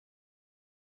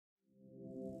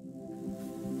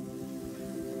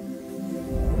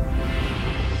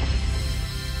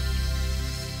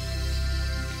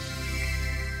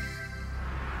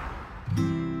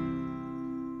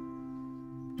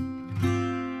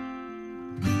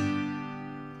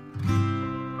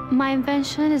My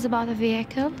invention is about a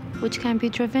vehicle which can be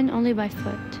driven only by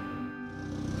foot.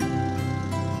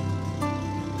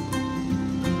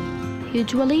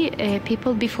 Usually,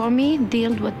 people before me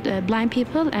dealt with blind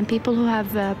people and people who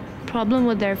have a problem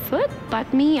with their foot,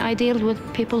 but me, I deal with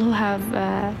people who have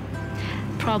a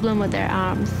problem with their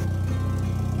arms.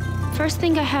 First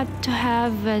thing I had to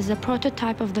have is a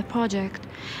prototype of the project,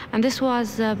 and this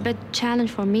was a big challenge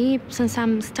for me since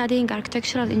I'm studying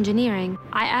architectural engineering.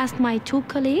 I asked my two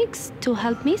colleagues to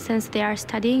help me since they are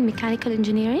studying mechanical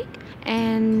engineering,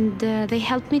 and they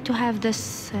helped me to have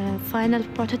this final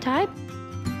prototype.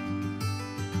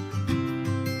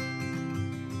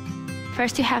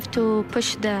 First, you have to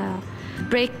push the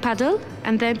brake pedal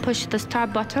and then push the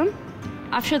start button.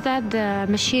 After that, the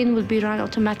machine will be run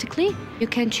automatically. You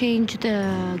can change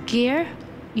the gear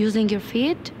using your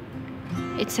feet.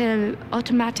 It's an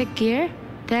automatic gear.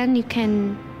 Then you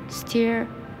can steer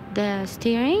the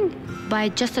steering by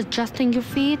just adjusting your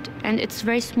feet, and it's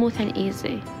very smooth and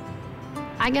easy.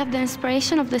 I got the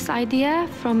inspiration of this idea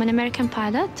from an American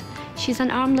pilot. She's an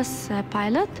armless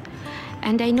pilot,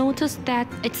 and I noticed that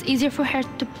it's easier for her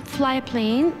to fly a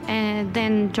plane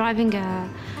than driving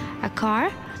a car.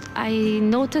 I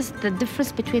noticed the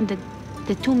difference between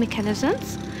the two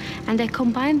mechanisms, and I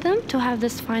combined them to have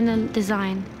this final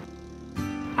design.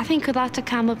 I think without a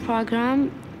CAML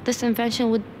program, this invention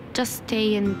would just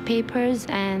stay in papers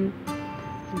and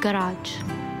garage.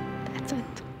 That's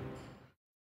it.